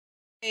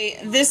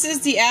This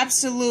is the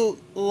absolute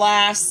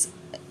last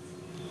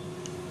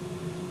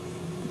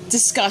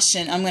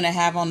discussion I'm going to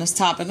have on this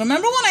topic.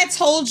 Remember when I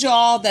told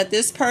y'all that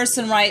this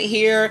person right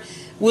here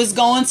was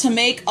going to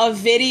make a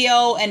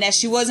video and that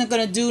she wasn't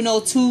going to do no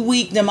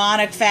 2-week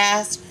demonic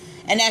fast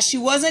and that she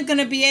wasn't going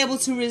to be able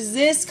to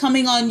resist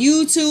coming on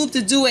YouTube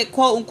to do a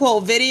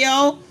quote-unquote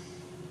video?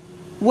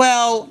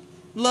 Well,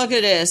 look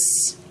at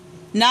this.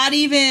 Not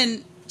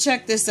even,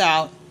 check this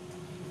out.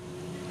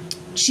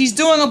 She's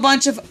doing a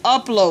bunch of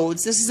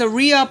uploads. This is a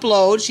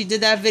re-upload. She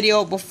did that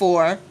video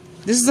before.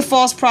 This is the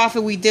false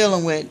prophet we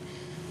dealing with.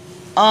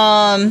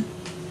 That's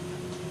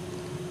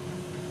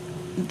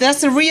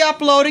a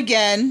re-upload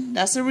again.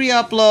 That's a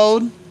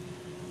re-upload.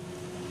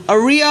 A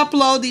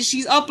re-upload.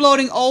 She's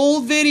uploading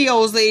old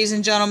videos, ladies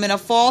and gentlemen,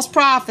 of false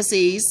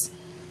prophecies.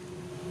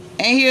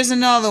 And here's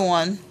another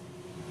one.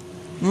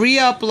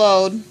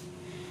 Re-upload.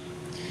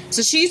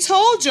 So she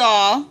told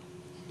y'all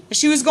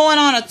she was going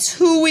on a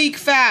 2-week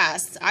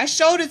fast. I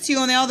showed it to you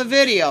on the other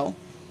video.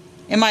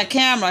 In my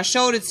camera, I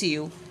showed it to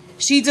you.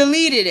 She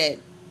deleted it.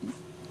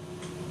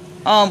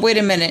 Wait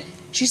a minute.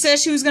 She said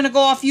she was going to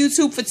go off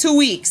YouTube for 2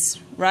 weeks,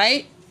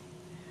 right?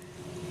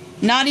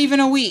 Not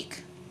even a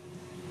week.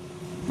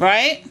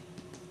 Right?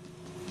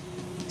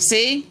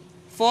 See?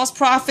 False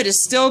prophet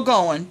is still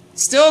going.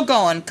 Still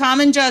going.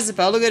 Common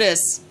Jezebel. Look at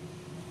this.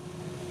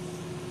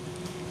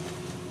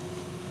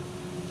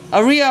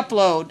 A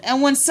re-upload.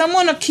 And when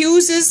someone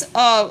accuses,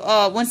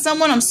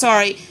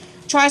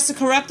 tries to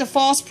correct a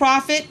false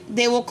prophet,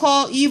 they will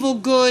call evil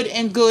good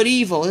and good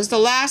evil. This is the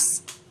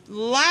last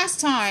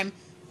time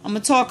I'm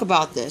going to talk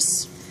about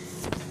this.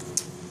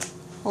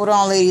 Hold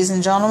on, ladies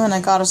and gentlemen.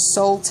 I got a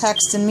soul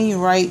texting me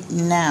right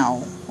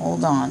now.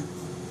 Hold on.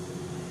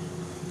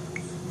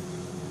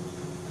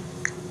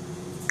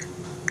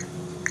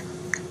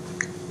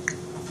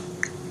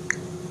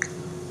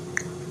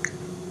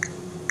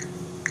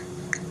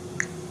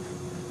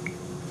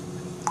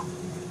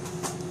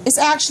 It's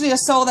actually a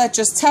soul that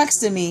just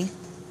texted me,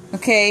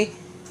 okay,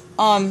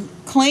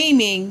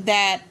 claiming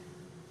that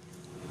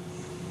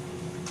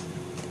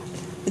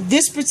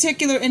this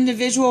particular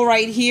individual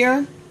right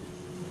here,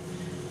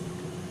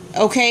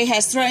 okay,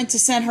 has threatened to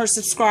send her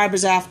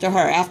subscribers after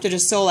her, after the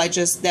soul that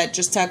just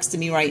texted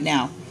me right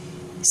now.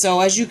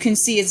 So as you can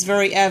see, it's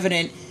very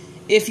evident.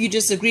 If you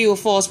disagree with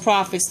false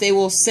prophets, they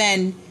will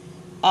send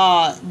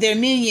their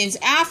minions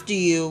after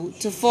you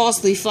to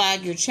falsely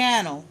flag your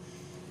channel.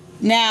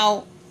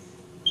 Now,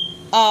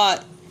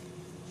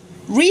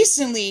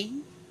 recently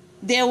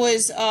there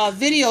was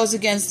videos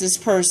against this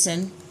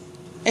person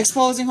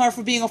exposing her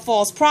for being a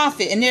false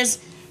prophet, and there's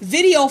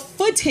video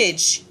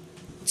footage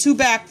to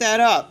back that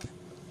up.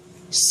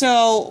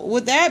 So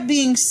with that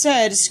being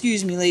said,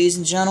 excuse me, ladies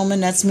and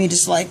gentlemen, that's me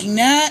disliking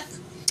that.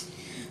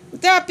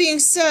 With that being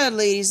said,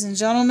 ladies and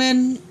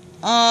gentlemen,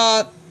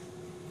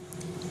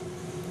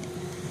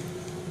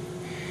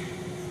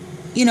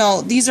 you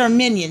know, these are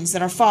minions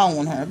that are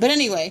following her. But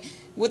anyway,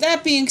 with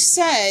that being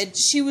said,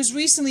 she was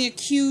recently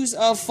accused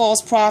of false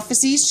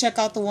prophecies. Check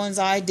out the ones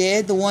I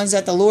did. The ones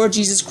that the Lord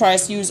Jesus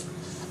Christ used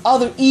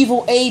other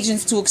evil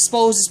agents to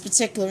expose this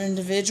particular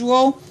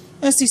individual.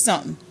 Let's see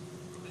something.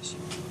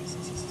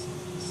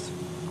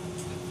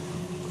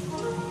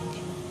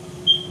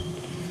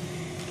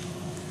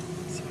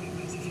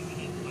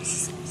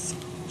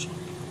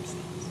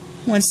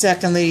 One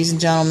second, ladies and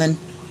gentlemen.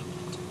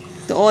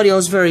 The audio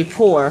is very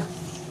poor.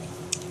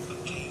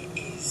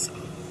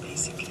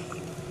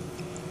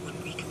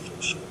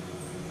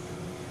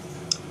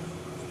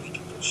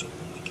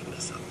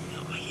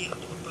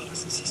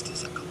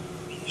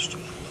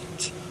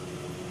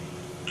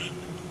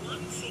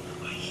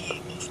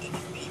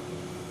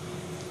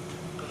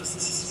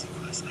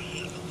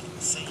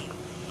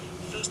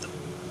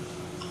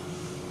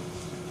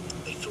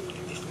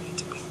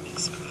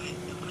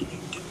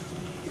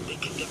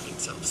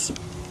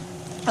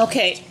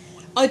 Okay,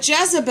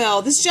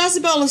 this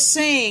Jezebel is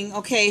saying,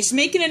 okay, she's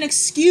making an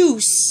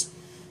excuse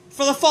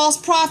for the false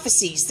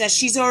prophecies that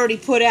she's already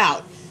put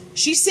out.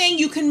 She's saying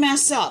you can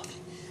mess up.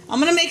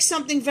 I'm going to make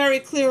something very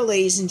clear,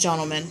 ladies and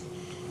gentlemen.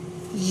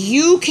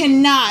 You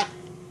cannot,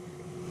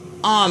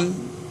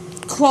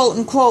 quote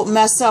unquote,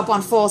 mess up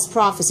on false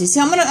prophecies. See,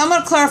 I'm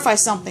gonna clarify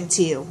something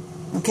to you,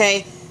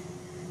 okay?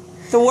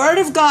 The Word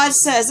of God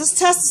says, let's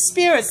test the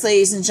spirits,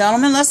 ladies and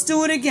gentlemen. Let's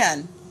do it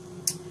again.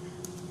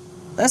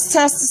 Let's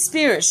test the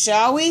spirits,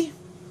 shall we?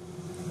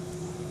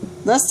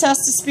 Let's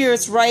test the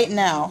spirits right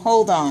now.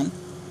 Hold on.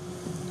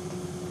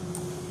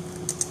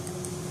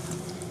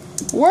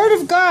 Word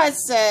of God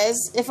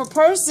says, if a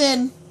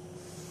person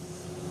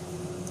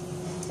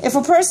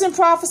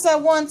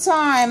prophesied one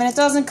time and it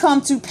doesn't come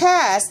to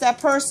pass, that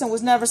person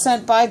was never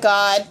sent by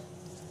God.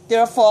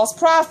 They're a false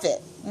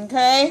prophet.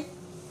 Okay?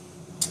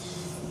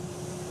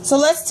 So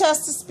let's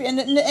test the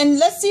spirit, and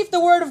let's see if the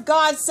Word of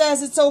God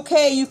says it's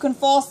okay, you can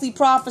falsely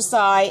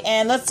prophesy,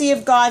 and let's see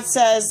if God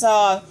says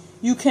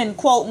you can,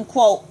 quote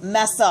unquote,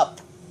 mess up.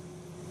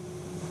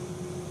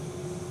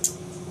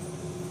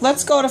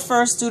 Let's go to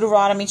 1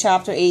 Deuteronomy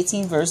chapter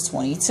 18, verse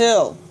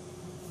 22.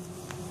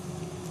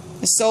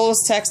 The soul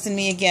is texting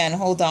me again.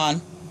 Hold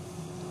on.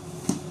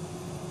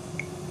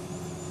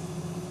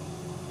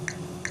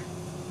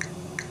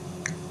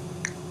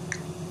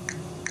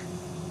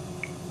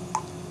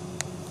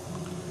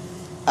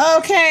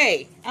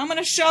 Okay, I'm going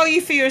to show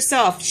you for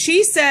yourself.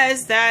 She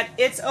says that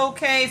it's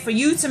okay for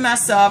you to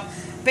mess up.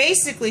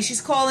 Basically,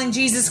 she's calling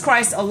Jesus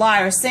Christ a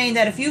liar, saying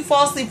that if you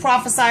falsely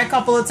prophesy a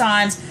couple of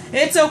times,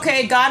 it's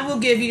okay. God will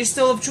give you. You're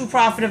still a true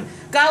prophet of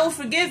God. Will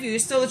forgive you. You're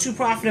still a true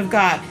prophet of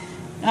God.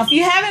 Now, if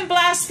you haven't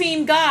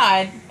blasphemed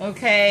God,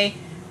 okay,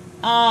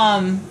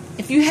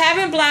 if you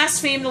haven't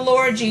blasphemed the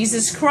Lord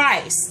Jesus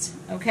Christ,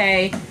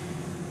 okay,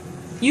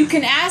 you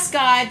can ask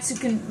God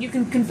to, you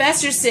can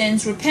confess your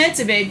sins, repent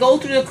of it, go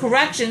through the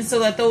correction so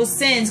that those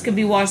sins could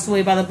be washed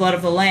away by the blood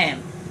of the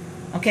Lamb.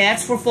 Okay,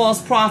 that's for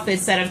false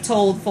prophets that have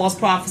told false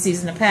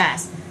prophecies in the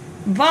past.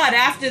 But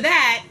after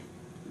that,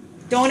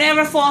 don't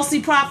ever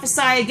falsely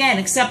prophesy again.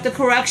 Accept the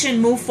correction,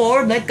 move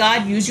forward, let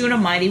God use you in a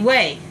mighty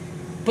way.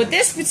 But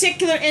this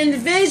particular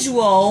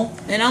individual,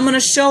 and I'm going to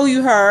show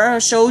you her, I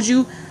showed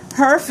you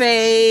her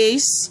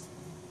face.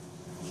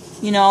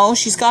 You know,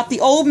 she's got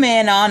the old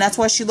man on. That's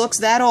why she looks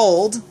that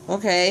old.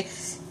 Okay.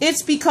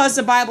 It's because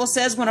the Bible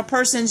says when a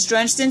person's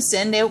drenched in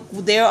sin,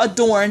 they're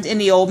adorned in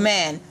the old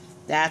man.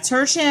 That's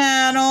her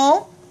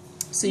channel.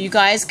 So you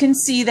guys can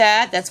see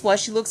that. That's why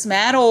she looks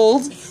mad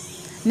old.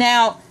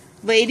 Now,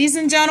 ladies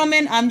and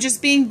gentlemen, I'm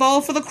just being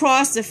bold for the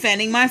cross,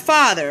 defending my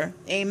father.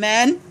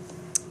 Amen.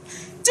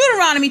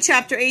 Deuteronomy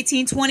chapter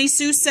 18,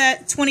 22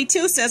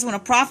 says, when a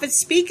prophet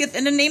speaketh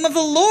in the name of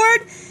the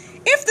Lord,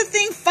 if the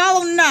thing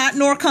follow not,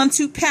 nor come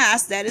to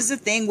pass, that is the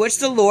thing which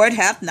the Lord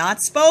hath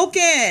not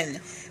spoken.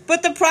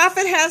 But the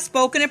prophet hath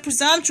spoken it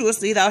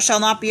presumptuously, thou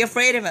shalt not be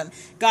afraid of him.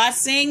 God's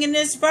saying in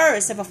this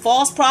verse, if a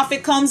false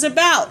prophet comes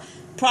about,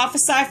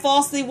 prophesy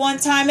falsely one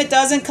time, it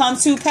doesn't come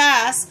to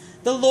pass,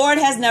 the Lord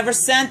has never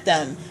sent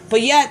them.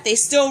 But yet they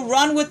still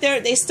run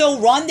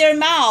their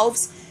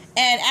mouths,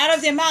 and out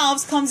of their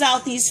mouths comes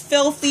out these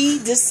filthy,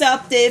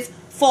 deceptive,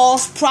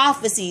 false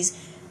prophecies.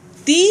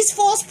 These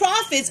false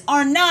prophets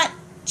are not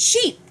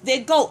sheep.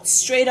 They're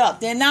goats, straight up.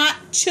 They're not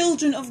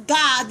children of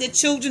God. They're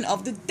children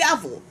of the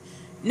devil.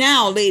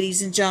 Now,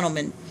 ladies and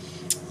gentlemen,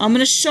 I'm going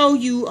to show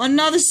you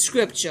another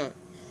scripture.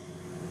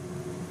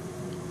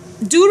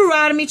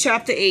 Deuteronomy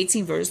chapter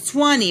 18, verse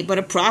 20. But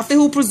a prophet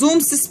who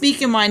presumes to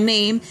speak in my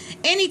name,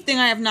 anything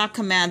I have not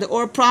commanded,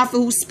 or a prophet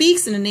who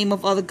speaks in the name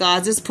of other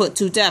gods is put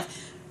to death.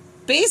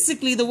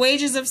 Basically, the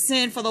wages of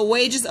sin, for the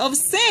wages of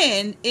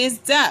sin is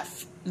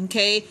death.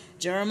 Okay?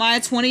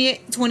 Jeremiah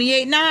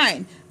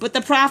 28:9. But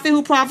the prophet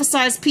who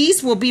prophesies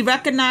peace will be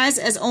recognized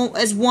as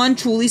one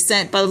truly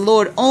sent by the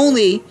Lord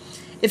only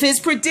if his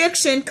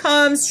prediction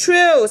comes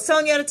true. It's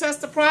telling you how to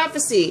test the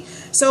prophecy.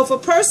 So if a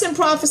person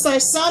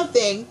prophesies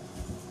something,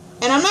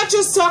 and I'm not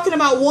just talking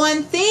about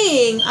one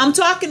thing, I'm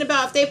talking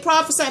about if they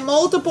prophesy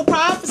multiple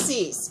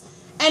prophecies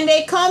and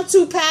they come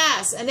to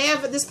pass, and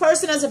this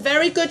person has a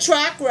very good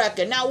track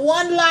record, not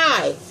one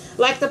lie,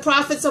 like the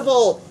prophets of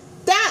old,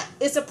 that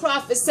is a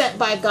prophet sent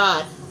by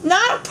God.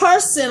 Not a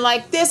person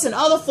like this and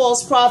other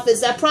false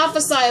prophets that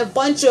prophesy a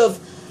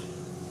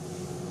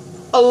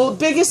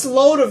biggest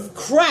load of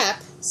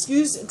crap,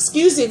 excuse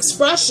the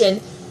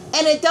expression,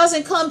 and it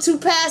doesn't come to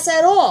pass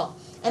at all.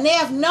 And they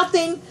have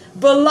nothing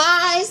but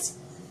lies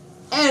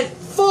and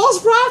false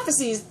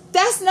prophecies.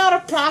 That's not a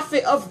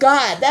prophet of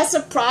God. That's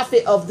a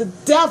prophet of the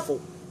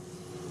devil.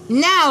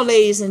 Now,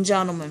 ladies and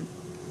gentlemen,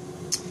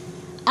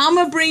 I'm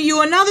going to bring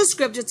you another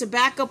scripture to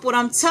back up what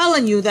I'm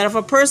telling you, that if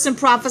a person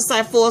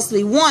prophesies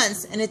falsely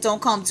once and it don't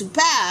come to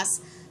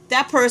pass,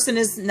 that person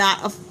is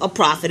not a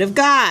prophet of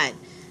God.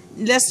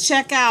 Let's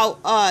check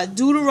out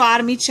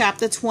Deuteronomy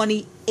chapter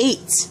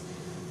 28.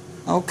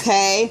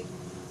 Okay.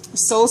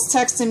 Soul's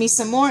texting me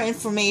some more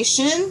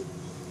information.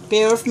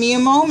 Bear with me a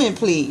moment,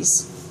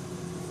 please.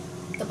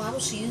 The Bible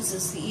she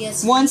uses, the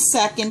ESV. 1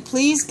 second,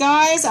 please,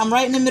 guys. I'm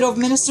right in the middle of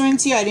ministering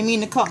to you. I didn't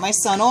mean to cut my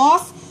son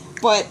off,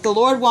 but the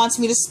Lord wants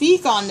me to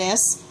speak on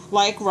this,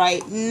 like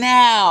right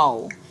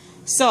now.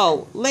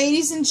 So,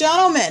 ladies and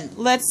gentlemen,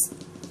 let's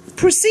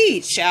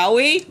proceed, shall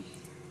we?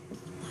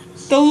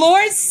 The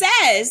Lord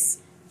says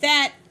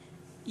that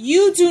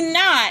you do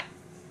not,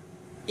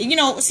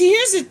 see,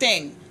 here's the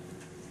thing.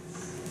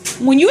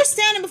 When you're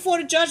standing before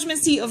the judgment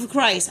seat of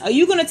Christ, are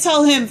you going to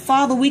tell him,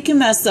 Father, we can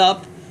mess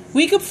up.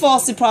 We could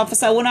falsely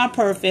prophesy. We're not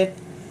perfect.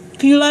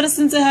 Can you let us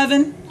into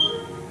heaven?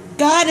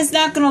 God is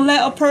not going to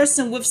let a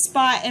person with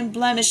spot and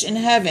blemish in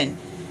heaven.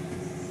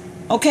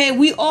 Okay,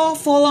 we all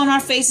fall on our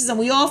faces and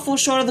we all fall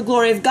short of the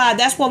glory of God.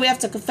 That's why we have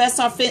to confess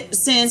our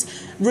sins,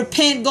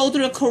 repent, go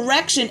through the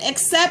correction,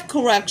 accept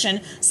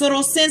correction, so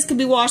those sins can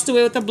be washed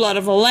away with the blood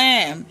of a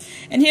lamb.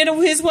 And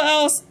here's what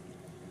else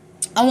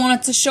I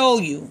wanted to show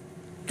you,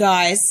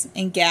 guys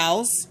and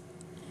gals.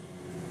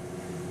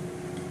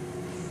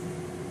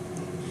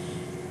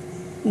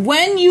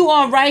 When you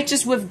are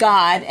righteous with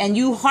God and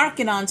you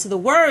hearken unto the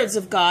words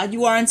of God,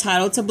 you are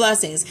entitled to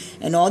blessings.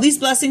 And all these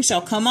blessings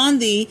shall come on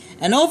thee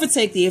and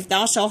overtake thee if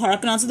thou shalt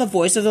hearken unto the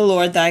voice of the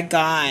Lord thy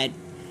God.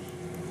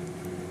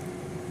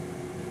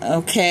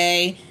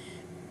 Okay.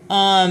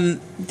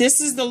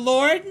 This is the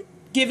Lord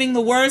giving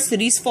the words to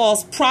these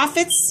false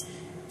prophets.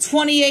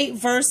 28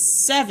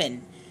 verse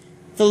 7.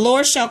 The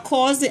Lord shall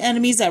cause the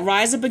enemies that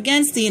rise up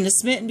against thee and are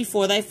smitten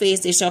before thy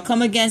face. They shall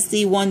come against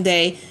thee one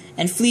day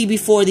and flee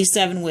before thee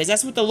 7 ways.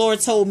 That's what the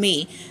Lord told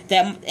me.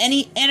 That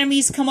any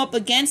enemies come up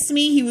against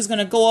me, he was going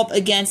to go up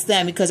against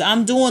them, because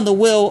I'm doing the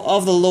will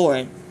of the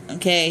Lord.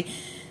 Okay.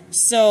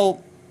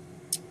 So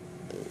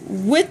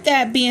with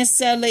that being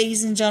said,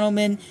 ladies and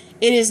gentlemen,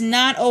 it is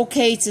not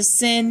okay to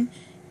sin.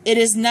 It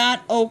is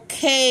not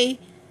okay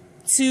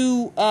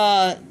to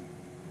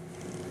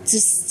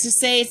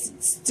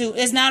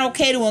it's not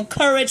okay to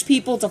encourage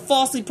people to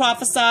falsely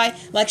prophesy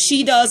like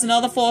she does and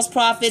other false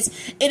prophets.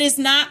 It is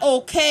not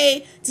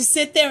okay to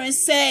sit there and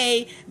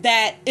say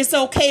that it's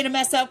okay to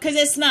mess up, because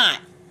it's not.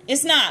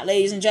 It's not,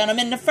 ladies and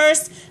gentlemen. The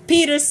first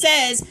Peter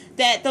says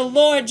that the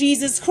Lord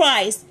Jesus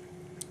Christ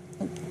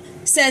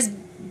says,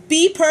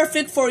 be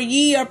perfect, for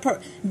ye are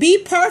be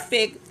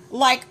perfect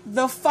like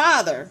the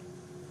Father.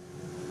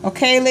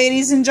 Okay,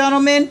 ladies and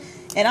gentlemen,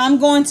 and I'm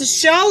going to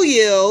show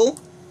you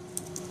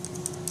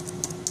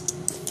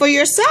for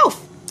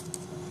yourself.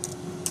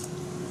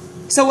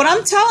 So what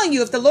I'm telling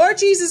you, if the Lord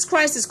Jesus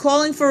Christ is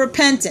calling for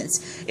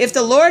repentance, if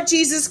the Lord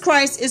Jesus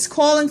Christ is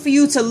calling for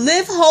you to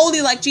live holy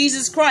like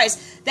Jesus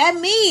Christ,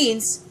 that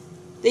means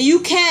that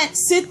you can't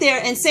sit there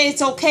and say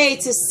it's okay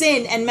to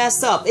sin and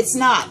mess up. It's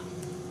not.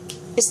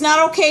 It's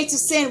not okay to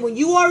sin when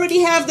you already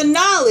have the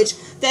knowledge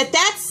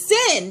that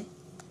sin,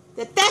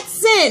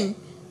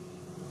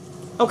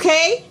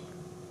 okay,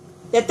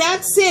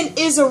 that sin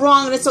is a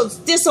wrong and it's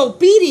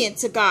disobedient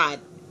to God.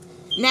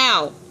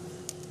 Now,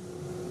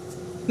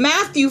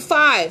 Matthew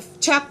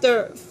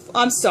chapter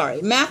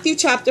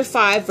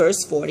 5,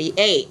 verse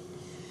 48.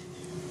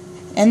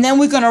 And then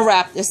we're going to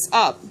wrap this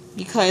up,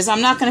 because I'm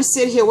not going to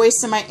sit here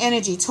wasting my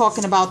energy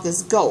talking about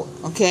this goat,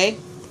 okay?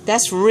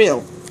 That's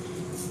real.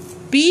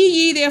 Be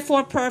ye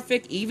therefore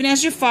perfect, even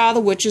as your Father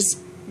which is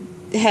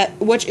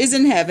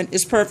in heaven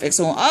is perfect.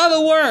 So in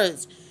other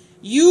words,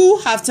 you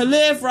have to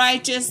live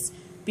righteous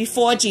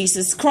before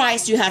Jesus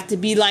Christ. You have to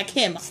be like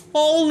him,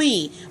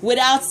 holy,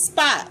 without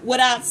spot,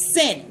 without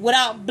sin,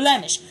 without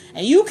blemish.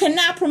 And you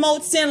cannot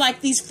promote sin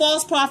like these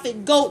false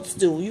prophet goats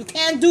do. You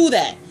can't do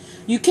that.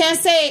 You can't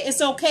say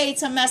it's okay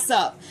to mess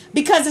up,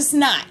 because it's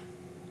not.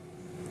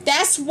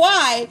 That's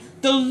why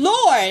the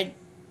Lord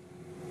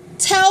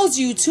tells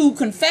you to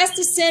confess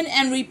the sin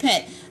and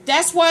repent.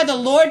 That's why the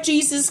Lord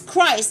Jesus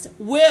Christ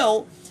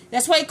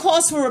that's why he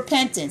calls for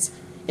repentance.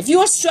 If you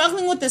are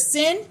struggling with the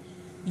sin,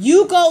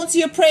 you go into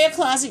your prayer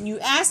closet and you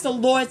ask the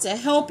Lord to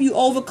help you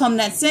overcome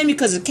that sin,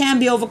 because it can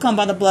be overcome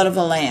by the blood of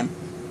the Lamb.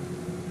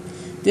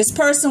 This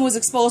person was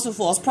exposed to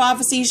false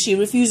prophecy. She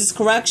refuses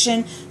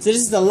correction. So this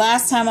is the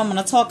last time I'm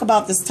going to talk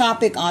about this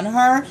topic on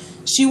her.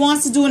 She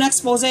wants to do an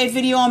expose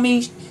video on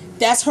me.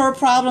 That's her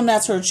problem.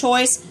 That's her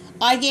choice.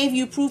 I gave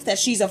you proof that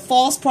she's a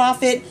false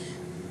prophet.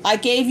 I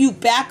gave you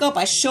backup.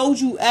 I showed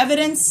you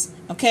evidence.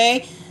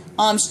 Okay.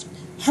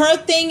 Her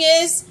thing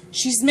is,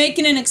 she's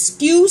making an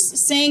excuse,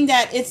 saying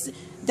that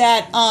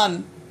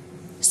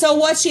so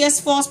what, she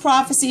has false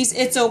prophecies,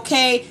 it's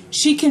okay,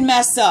 she can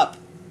mess up.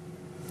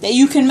 That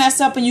you can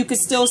mess up and you can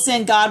still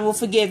sin, God will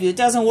forgive you. It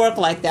doesn't work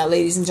like that,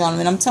 ladies and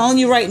gentlemen. I'm telling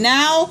you right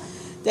now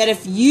that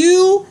if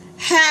you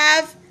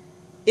have,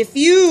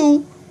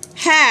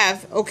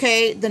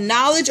 okay, the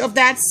knowledge of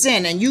that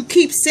sin, and you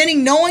keep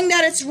sinning knowing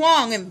that it's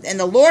wrong, and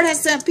the Lord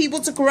has sent people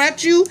to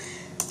correct you,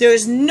 there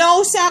is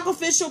no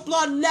sacrificial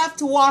blood left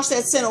to wash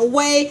that sin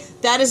away.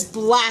 That is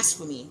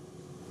blasphemy.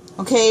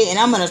 Okay, and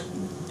I'm gonna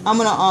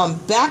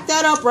back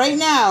that up right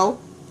now,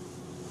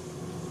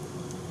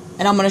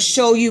 and I'm gonna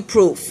show you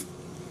proof.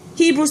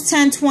 Hebrews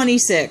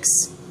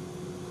 10:26.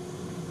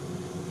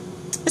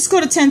 Let's go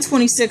to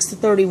 10:26 to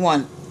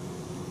 31.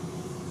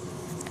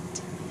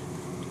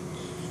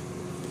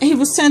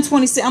 Hebrews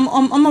 10:26.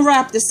 I'm gonna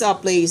wrap this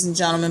up, ladies and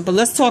gentlemen, but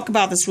let's talk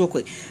about this real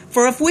quick.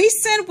 For if we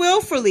sin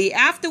willfully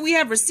after we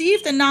have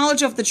received the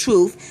knowledge of the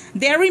truth,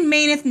 there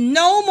remaineth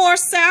no more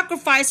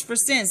sacrifice for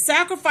sins.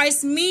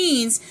 Sacrifice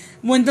means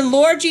when the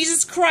Lord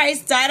Jesus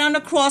Christ died on the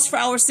cross for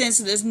our sins,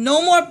 so there's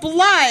no more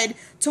blood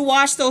to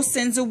wash those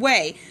sins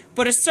away.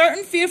 But a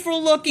certain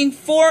fearful looking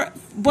for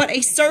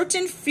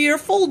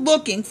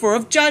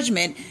of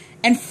judgment,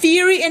 and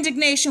fiery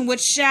indignation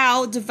which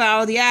shall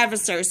devour the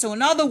adversary. So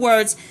in other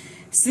words,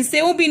 since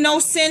there will be no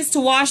sins to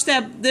wash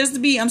that, there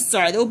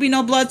will be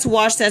no blood to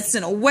wash that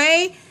sin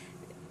away,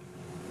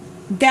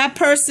 that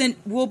person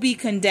will be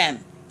condemned.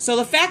 So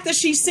the fact that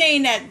she's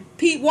saying that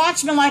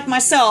watchmen like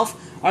myself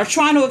are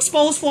trying to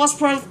expose false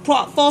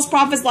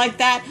prophets like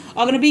that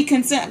are going to be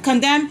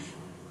condemned,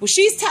 what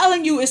she's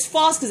telling you is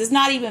false, because it's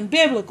not even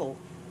biblical.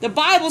 The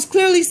Bible's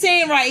clearly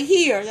saying right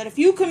here that if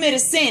you commit a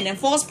sin, and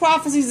false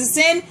prophecy is a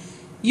sin,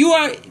 you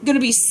are going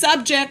to be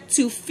subject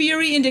to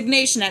fiery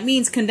indignation. That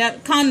means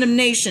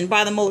condemnation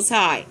by the Most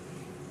High.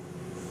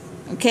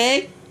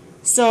 Okay?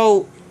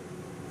 So,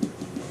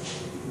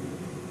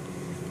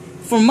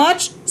 for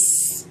much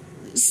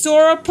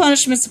sorer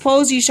punishment,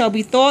 suppose ye shall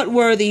be thought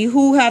worthy,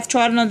 who hath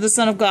trodden under the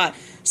Son of God.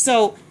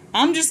 So,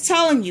 I'm just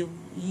telling you,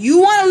 You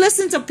want to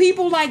listen to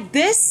people like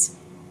this?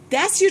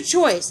 That's your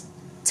choice.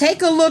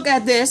 Take a look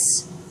at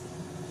this.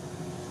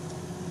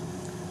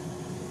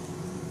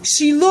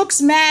 She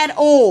looks mad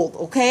old,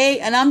 okay?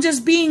 And I'm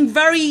just being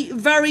very,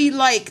 very,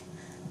 like,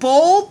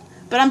 bold.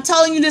 But I'm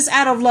telling you this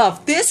out of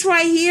love. This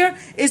right here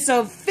is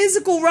a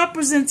physical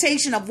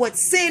representation of what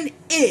sin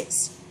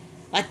is.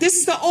 Like, this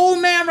is the old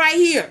man right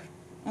here.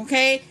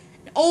 Okay?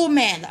 The old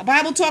man. The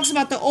Bible talks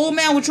about the old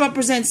man, which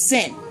represents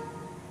sin.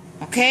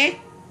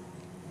 Okay?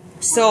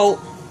 So,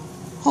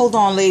 hold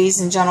on, ladies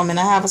and gentlemen.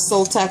 I have a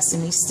soul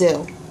texting me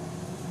still.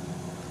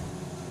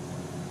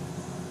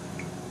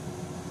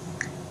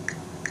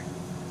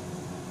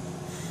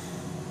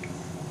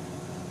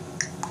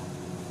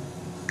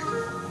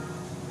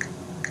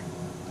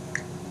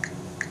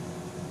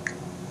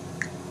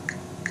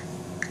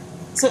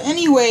 So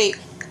anyway,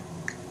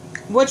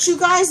 what you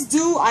guys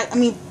do, I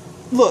mean,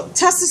 look,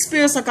 test the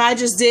spirits like I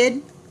just did.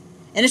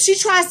 And if she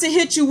tries to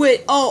hit you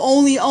with,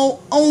 only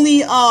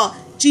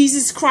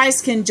Jesus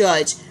Christ can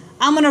judge,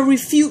 I'm going to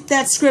refute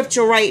that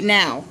scripture right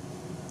now.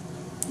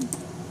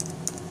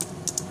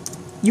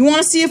 You want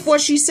to see if what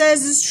she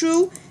says is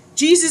true?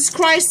 Jesus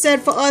Christ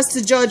said for us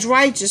to judge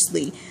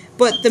righteously.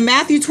 But the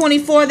Matthew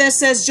 24 that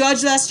says,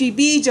 judge lest ye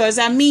be judged,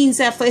 that means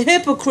that for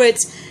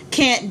hypocrites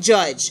can't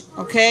judge.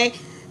 Okay?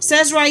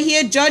 Says right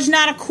here, judge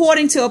not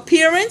according to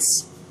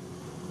appearance.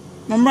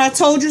 Remember I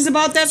told you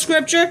about that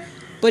scripture?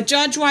 But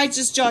judge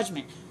righteous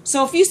judgment.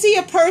 So if you see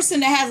a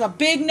person that has a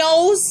big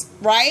nose,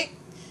 right?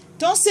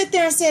 Don't sit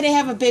there and say they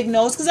have a big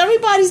nose, because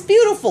everybody's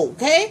beautiful,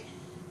 okay?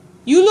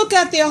 You look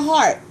at their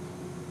heart.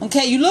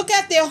 Okay, you look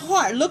at their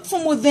heart. Look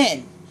from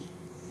within.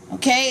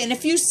 Okay, and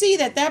if you see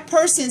that that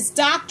person's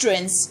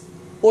doctrines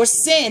or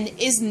sin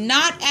is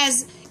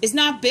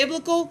not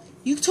biblical,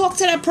 you talk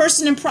to that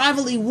person in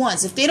privately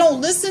once. If they don't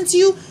listen to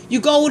you,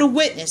 you go with a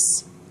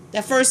witness.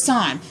 That first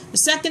time. The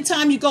second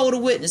time, you go with a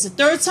witness. The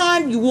third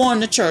time, you warn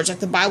the church, like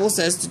the Bible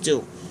says to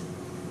do.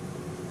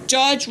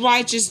 Judge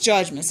righteous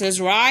judgment. It says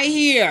right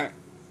here.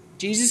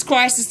 Jesus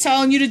Christ is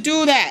telling you to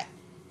do that.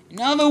 In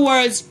other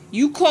words,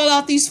 you call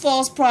out these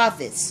false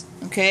prophets.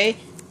 Okay?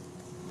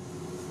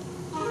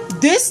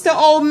 This the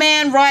old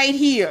man right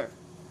here.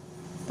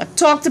 I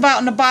talked about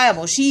in the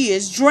Bible. She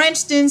is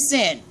drenched in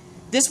sin.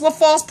 This is what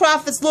false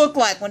prophets look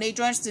like when they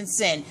drenched in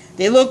sin.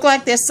 They look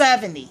like they're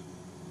 70.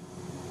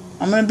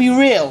 I'm going to be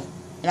real.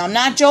 And I'm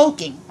not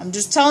joking. I'm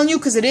just telling you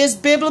because it is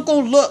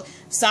biblical. Look,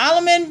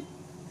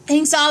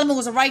 King Solomon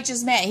was a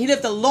righteous man. He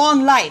lived a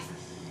long life.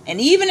 And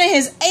even in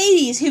his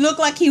 80s, he looked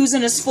like he was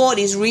in his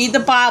 40s. Read the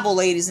Bible,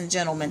 ladies and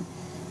gentlemen.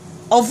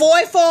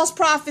 Avoid false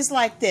prophets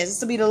like this.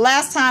 This will be the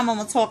last time I'm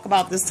going to talk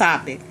about this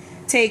topic.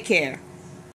 Take care.